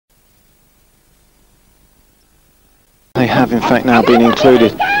They have in fact now been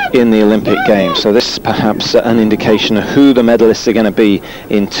included in the Olympic Games, so this is perhaps an indication of who the medalists are going to be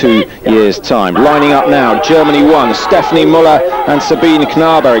in 2 years' time. Lining up now, Germany 1, Stephanie Müller and Sabine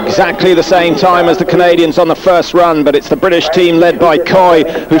Knaber, exactly the same time as the Canadians on the first run, but it's the British team led by Coy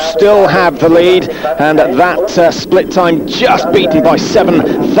who still have the lead, and that split time just beaten by 7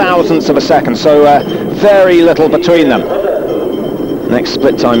 thousandths of a second, so very little between them. Next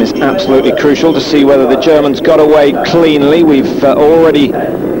split time is absolutely crucial to see whether the Germans got away cleanly. We've already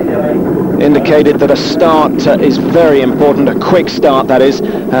indicated that a start is very important, a quick start that is,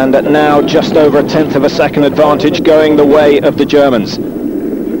 and now just over a tenth of a second advantage going the way of the Germans.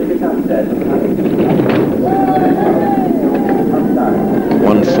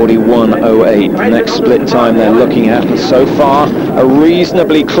 1:41.08, the next split time they're looking at, and so far a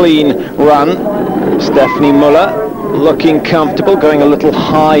reasonably clean run. Stephanie Müller looking comfortable, going a little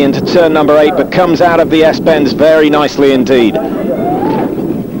high into turn number 8, but comes out of the S-bends very nicely indeed. Now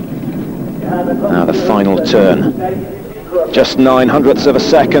the final turn. Just 900ths of a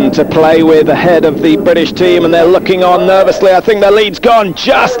second to play with ahead of the British team, and they're looking on nervously. I think their lead's gone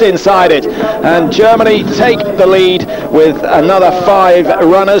just inside it, and Germany take the lead with another 5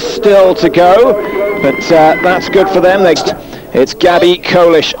 runners still to go, but that's good for them. It's Gabi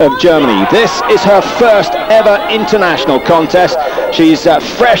Kohlisch of Germany. This is her first ever international contest. She's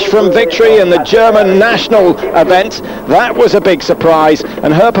fresh from victory in the German national event. That was a big surprise,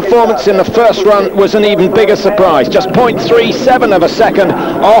 and her performance in the first run was an even bigger surprise. Just 0.37 of a second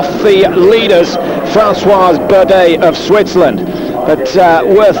off the leaders, Françoise Baudet of Switzerland. But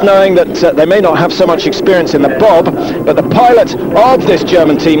worth knowing that they may not have so much experience in the bob, but the pilot of this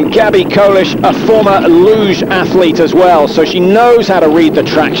German team, Gabi Kohlisch, a former luge athlete as well, so she knows how to read the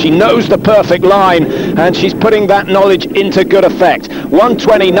track, she knows the perfect line, and she's putting that knowledge into good effect.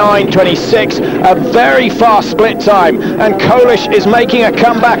 1:29.26, a very fast split time, and Kohlisch is making a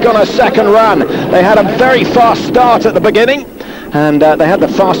comeback on her second run. They had a very fast start at the beginning, and they had the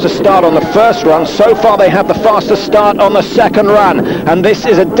fastest start on the first run. So far they have the fastest start on the second run, and this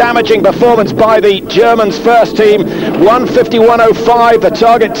is a damaging performance by the Germans' first team. 1:51.05 the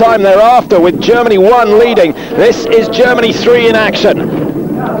target time thereafter, with Germany 1 leading. This is Germany 3 in action.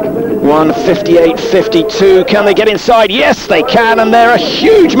 1:58.52, can they get inside? Yes they can, and they're a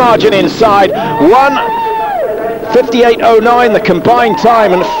huge margin inside. 1:58.09 the combined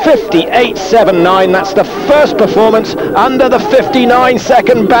time, and 58.79, that's the first performance under the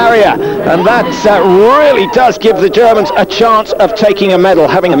 59-second barrier, and that really does give the Germans a chance of taking a medal,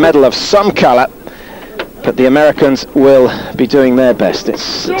 having a medal of some colour. But the Americans will be doing their best. It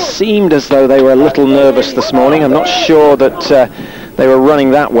seemed as though they were a little nervous this morning. I'm not sure that they were running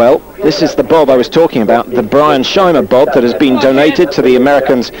that well. This is the bob I was talking about, the Brian Scheimer bob that has been donated to the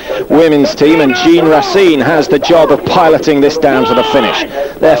Americans women's team, and Jean Racine has the job of piloting this down to the finish.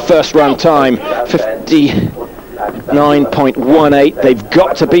 Their first run time, 59.18. They've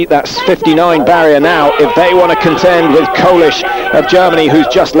got to beat that 59 barrier now if they want to contend with Kohlisch of Germany, who's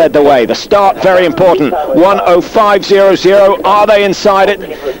just led the way. The start, very important. 1:05.00. Are they inside it?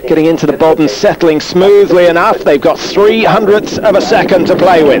 Getting into the bob and settling smoothly enough. They've got 300ths of a second to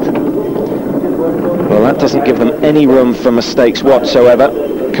play with. Well, that doesn't give them any room for mistakes whatsoever.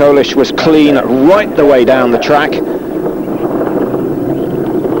 Kohlisch was clean right the way down the track.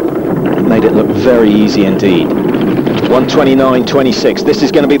 Made it look very easy indeed. 1:29.26. This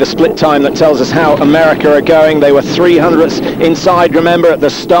is going to be the split time that tells us how America are going. They were 300ths inside, remember, at the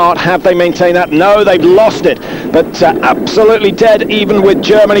start. Have they maintained that? No, they've lost it. But absolutely dead even with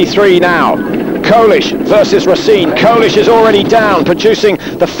Germany 3 now. Kohlisch versus Racine. Kohlisch is already down, producing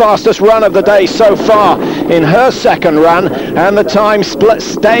the fastest run of the day so far in her second run, and the time split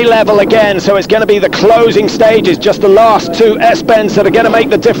stay level again, so it's going to be the closing stages, just the last 2 S-bends that are going to make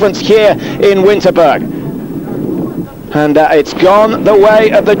the difference here in Winterberg. And it's gone the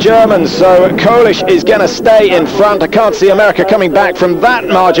way of the Germans, so Kohlisch is going to stay in front. I can't see America coming back from that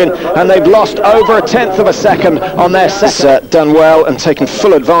margin, and they've lost over a tenth of a second on their second. Done well and taken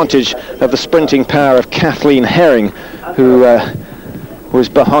full advantage of the sprinting power of Kathleen Herring, who was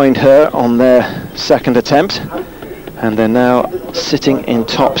behind her on their second attempt. And they're now sitting in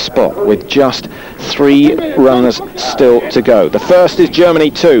top spot with just 3 runners still to go. The first is Germany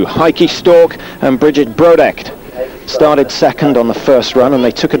 2, Heike Stork and Bridget Brodecht. Started second on the first run, and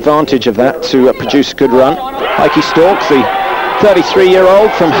they took advantage of that to produce a good run. Heike Stork, the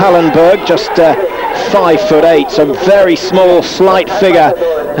 33-year-old from Hallenberg, just 5'8", so very small, slight figure,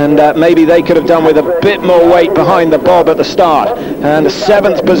 and maybe they could have done with a bit more weight behind the bob at the start. And the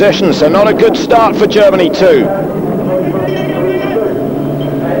 7th position, so not a good start for Germany too.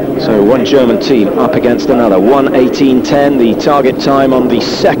 So one German team up against another. 1:18.10, the target time on the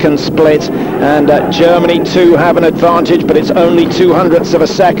second split, and Germany too have an advantage, but it's only 0.02 of a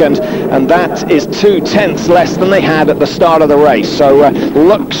second, and that is 0.2 less than they had at the start of the race. So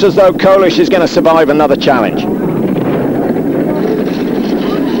looks as though Kohlisch is going to survive another challenge.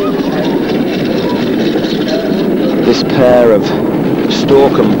 This pair of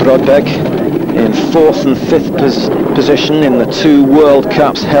Stork and Brodbeck in 4th and 5th position in the 2 World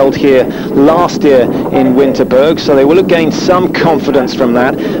Cups held here last year in Winterberg, so they will have gained some confidence from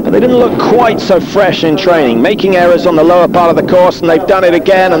that, but they didn't look quite so fresh in training, making errors on the lower part of the course, and they've done it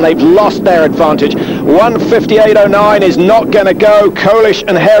again, and they've lost their advantage. 1:58.09 is not going to go. Kohlisch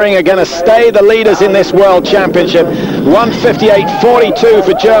and Hering are going to stay the leaders in this World Championship. 1:58.42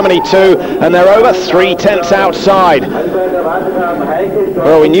 for Germany too, and they're over 0.3 outside.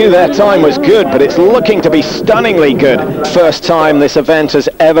 Well, we knew their time was good, but it's looking to be stunningly good. First time this event has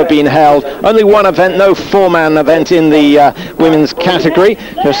ever been held. Only one event, no 4-man event in the women's category.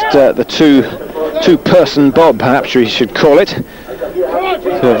 Just the two-person bob, perhaps we should call it,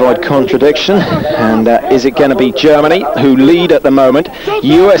 to avoid contradiction. And is it going to be Germany, who lead at the moment?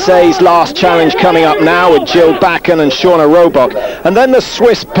 USA's last challenge coming up now with Jill Bakken and Shauna Roebuck. And then the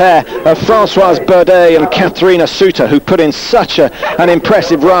Swiss pair of Françoise Berdet and Katharina Suter, who put in such an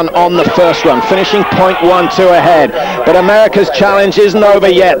impressive run on the first run, finishing 0.12 ahead. But America's challenge isn't over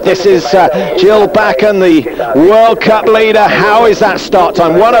yet. This is Jill Bakken, the World Cup leader. How is that start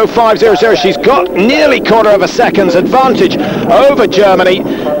time? 1:05.00. She's got nearly 1/4 of a second's advantage over Germany.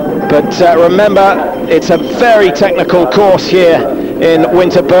 But remember, it's a very technical course here in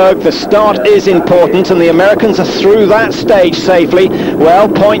Winterberg. The start is important, and the Americans are through that stage safely. Well,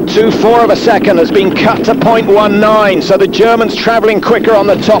 0.24 of a second has been cut to 0.19, so the Germans travelling quicker on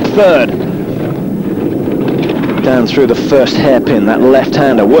the top third. Down through the first hairpin, that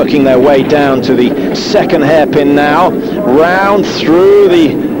left-hander working their way down to the second hairpin now, round through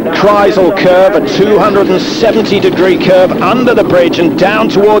the Kreisel curve, a 270-degree curve under the bridge and down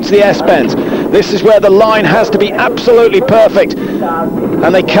towards the S-bend. This is where the line has to be absolutely perfect,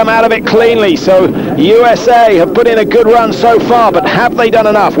 and they come out of it cleanly. So USA have put in a good run so far, but have they done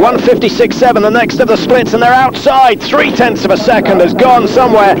enough? 1:56.7, the next of the splits, and they're outside. 0.3 of a second has gone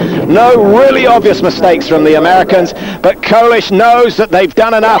somewhere. No really obvious mistakes from the Americans, but Kohlisch knows that they've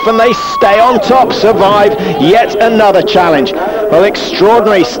done enough, and they stay on top, survive yet another challenge. Well,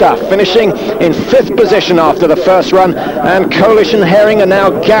 extraordinary stuff, finishing in 5th position after the first run, and Kohlisch and Hering are now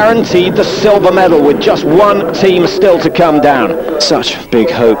guaranteed the silver medal with just one team still to come down. Such big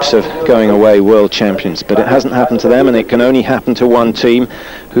hopes of going away world champions, but it hasn't happened to them, and it can only happen to one team.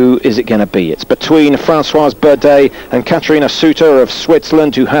 Who is it going to be? It's between Françoise Berdet and Katharina Suter of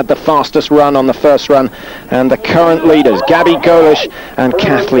Switzerland, who had the fastest run on the first run, and the current leaders, Gabi Kohlisch and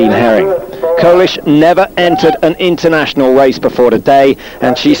Kathleen Hering. Kohlisch never entered an international race before today,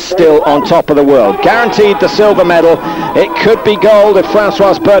 and she's still on top of the world. Guaranteed the silver medal. It could be gold if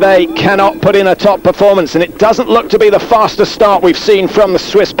Françoise Berdet cannot put in a top performance, and it doesn't look to be the fastest start we've seen from the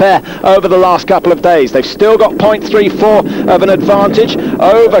Swiss pair over the last couple of days. They've still got 0.34 of an advantage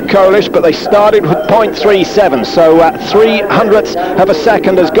over Kohlisch, but they started with 0.37, so 0.03 of a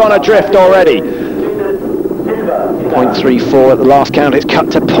second has gone adrift already. 0.34 at the last count. It's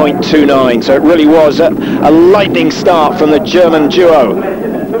cut to 0.29, so it really was a lightning start from the German duo.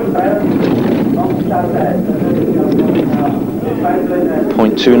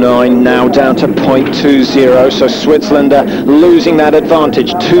 0.29 now down to 0.20, so Switzerland losing that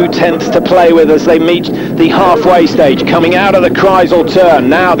advantage. 0.2 to play with as they meet the halfway stage, coming out of the Kreisel turn.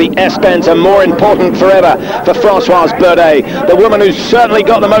 Now the S-bends are more important forever for Françoise Berdet, the woman who's certainly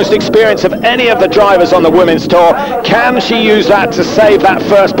got the most experience of any of the drivers on the women's tour. Can she use that to save that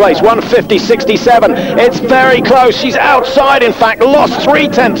first place? 1:50.67. It's very close. She's outside, in fact, lost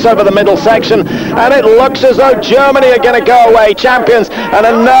 0.3 over the middle section, and it looks as though Germany are going to go away champions. And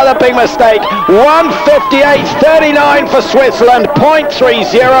another big mistake. 1:58.39 for Switzerland,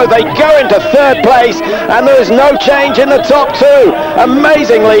 0.30. They go into 3rd place, and there is no change in the top 2.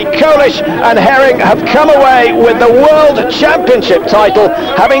 Amazingly, Kohlisch and Hering have come away with the World Championship title,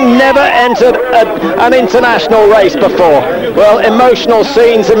 having never entered an international race before. Well, emotional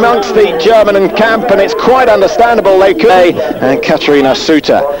scenes amongst the German camp, and it's quite understandable they could. And Katharina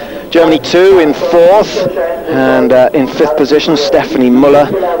Suter. Germany 2 in 4th, and in 5th position Stephanie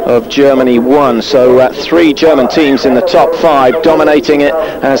Müller of Germany 1. So 3 German teams in the top 5, dominating it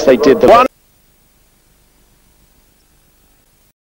as they did the one.